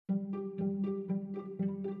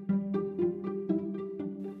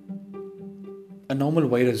A novel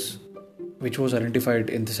virus, which was identified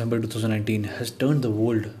in December 2019, has turned the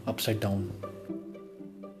world upside down.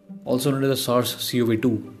 Also known as the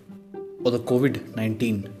SARS-CoV-2 or the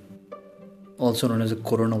COVID-19, also known as the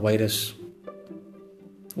coronavirus,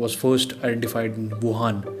 was first identified in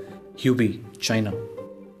Wuhan, Hubei, China.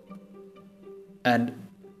 And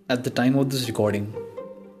at the time of this recording,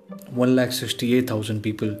 168,000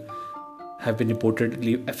 people have been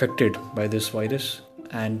reportedly affected by this virus,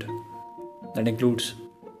 and that includes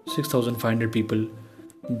 6,500 people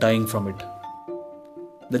dying from it.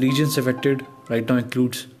 The regions affected right now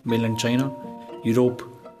includes mainland China, Europe,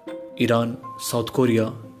 Iran, South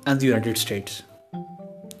Korea, and the United States.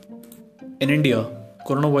 In India,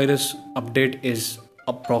 coronavirus update is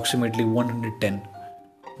approximately 110.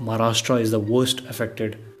 Maharashtra is the worst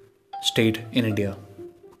affected state in India.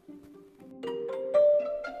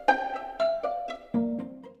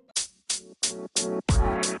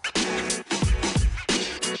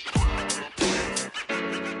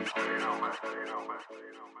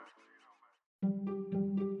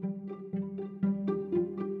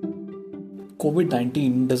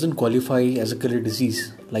 COVID-19 doesn't qualify as a killer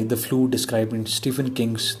disease like the flu described in Stephen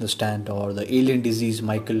King's The Stand or the alien disease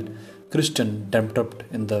Michael Crichton dreamt up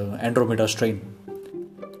in the Andromeda strain.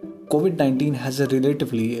 COVID-19 has a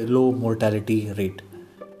relatively low mortality rate.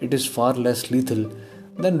 It is far less lethal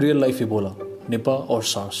than real-life Ebola, Nipah or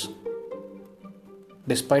SARS.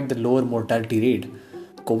 Despite the lower mortality rate,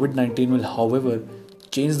 COVID-19 will, however,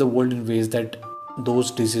 change the world in ways that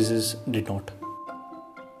those diseases did not.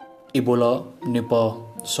 Ebola,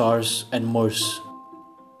 Nipah, SARS, and MERS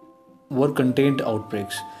were contained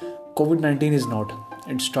outbreaks. COVID-19 is not.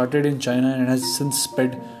 It started in China and has since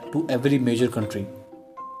spread to every major country.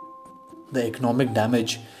 The economic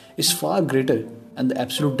damage is far greater and the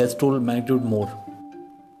absolute death toll magnitude more.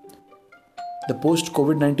 The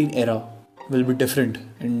post-COVID-19 era will be different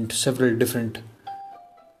in several different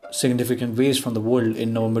significant ways from the world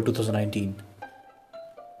in November 2019.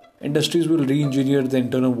 Industries will re-engineer the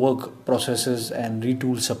internal work processes and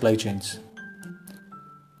retool supply chains.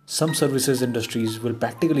 Some services industries will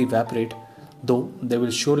practically evaporate, though they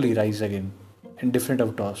will surely rise again in different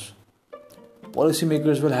avatars.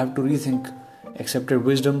 Policymakers will have to rethink accepted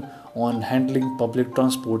wisdom on handling public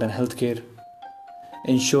transport and healthcare.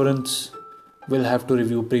 Insurance will have to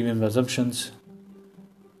review premium assumptions.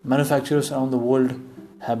 Manufacturers around the world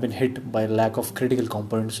have been hit by lack of critical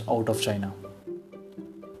components out of China.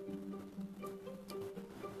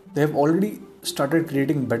 They have already started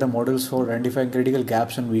creating better models for identifying critical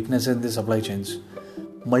gaps and weaknesses in the supply chains.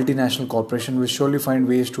 Multinational corporations will surely find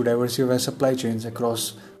ways to diversify supply chains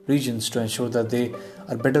across regions to ensure that they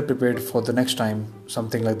are better prepared for the next time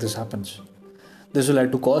something like this happens. This will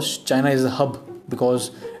add to cost. China is the hub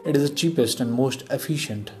because it is the cheapest and most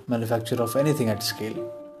efficient manufacturer of anything at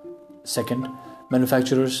scale. Second,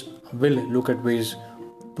 manufacturers will look at ways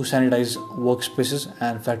to sanitize workspaces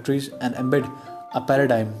and factories and embed a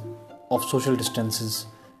paradigm of social distances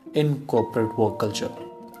in corporate work culture.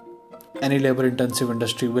 Any labor-intensive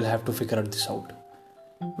industry will have to figure this out.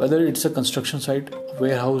 Whether it's a construction site, a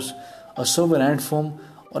warehouse, a server and firm,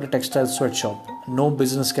 or a textile sweatshop, no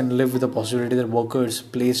business can live with the possibility that workers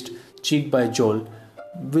placed cheek by jowl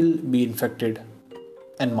will be infected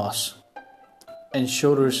en masse.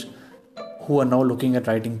 Insurers who are now looking at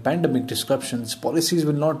writing pandemic descriptions, policies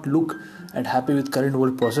will not look at happy with current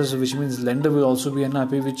world processes, which means lender will also be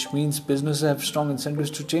unhappy, which means businesses have strong incentives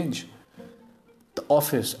to change. The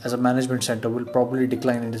office as a management center will probably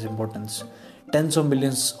decline in its importance. Tens of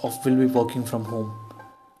millions will be working from home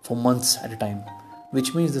for months at a time,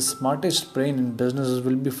 which means the smartest brain in businesses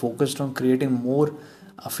will be focused on creating more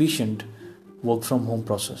efficient work from home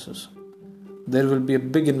processes. There will be a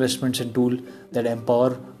big investments in tools that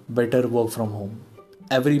empower better work from home.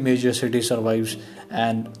 Every major city survives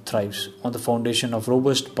and thrives on the foundation of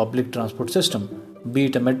robust public transport system, be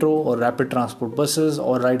it a metro or rapid transport buses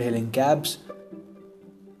or ride-hailing cabs.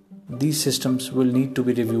 These systems will need to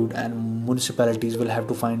be reviewed and municipalities will have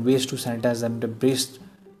to find ways to sanitize them to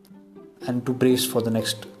brace for the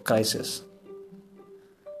next crisis.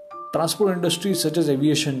 Transport industries such as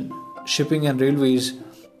aviation, shipping and railways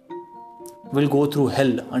will go through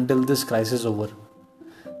hell until this crisis is over.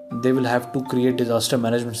 They will have to create disaster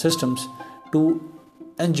management systems to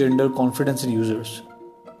engender confidence in users.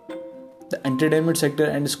 The entertainment sector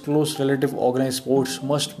and its close relative organized sports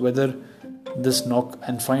must weather this knock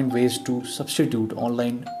and find ways to substitute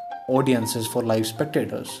online audiences for live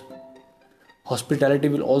spectators. Hospitality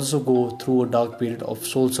will also go through a dark period of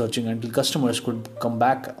soul searching until customers could come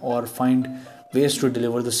back or find ways to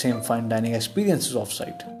deliver the same fine dining experiences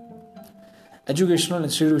off-site. Educational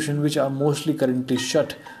institutions, which are mostly currently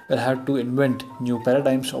shut, will have to invent new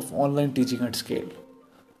paradigms of online teaching at scale.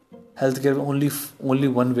 Healthcare only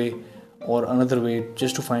one way or another way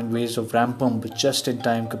just to find ways of ramp up just in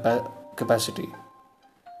time capacity.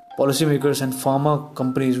 Policymakers and pharma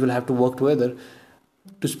companies will have to work together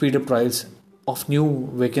to speed up trials of new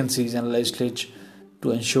vacancies and legislate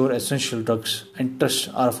to ensure essential drugs and tests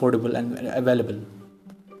are affordable and available.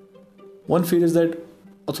 One fear is that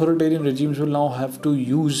authoritarian regimes will now have to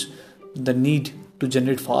use the need to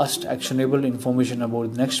generate fast, actionable information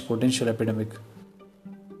about the next potential epidemic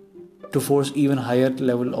to force even higher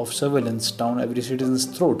level of surveillance down every citizen's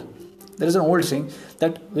throat. There is an old saying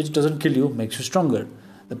that which doesn't kill you makes you stronger.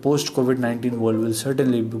 The post COVID-19 world will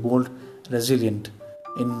certainly be more resilient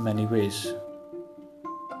in many ways.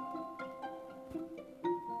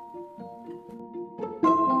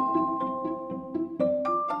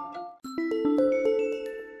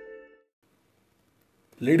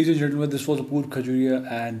 Ladies and gentlemen, this was Apur Khajuria,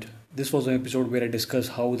 and this was an episode where I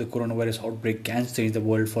discussed how the coronavirus outbreak can change the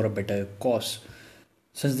world for a better cause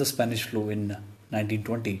since the Spanish flu in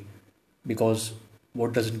 1920. Because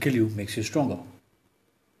what doesn't kill you makes you stronger.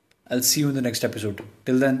 I'll see you in the next episode.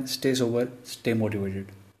 Till then, stay sober, stay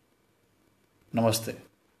motivated. Namaste.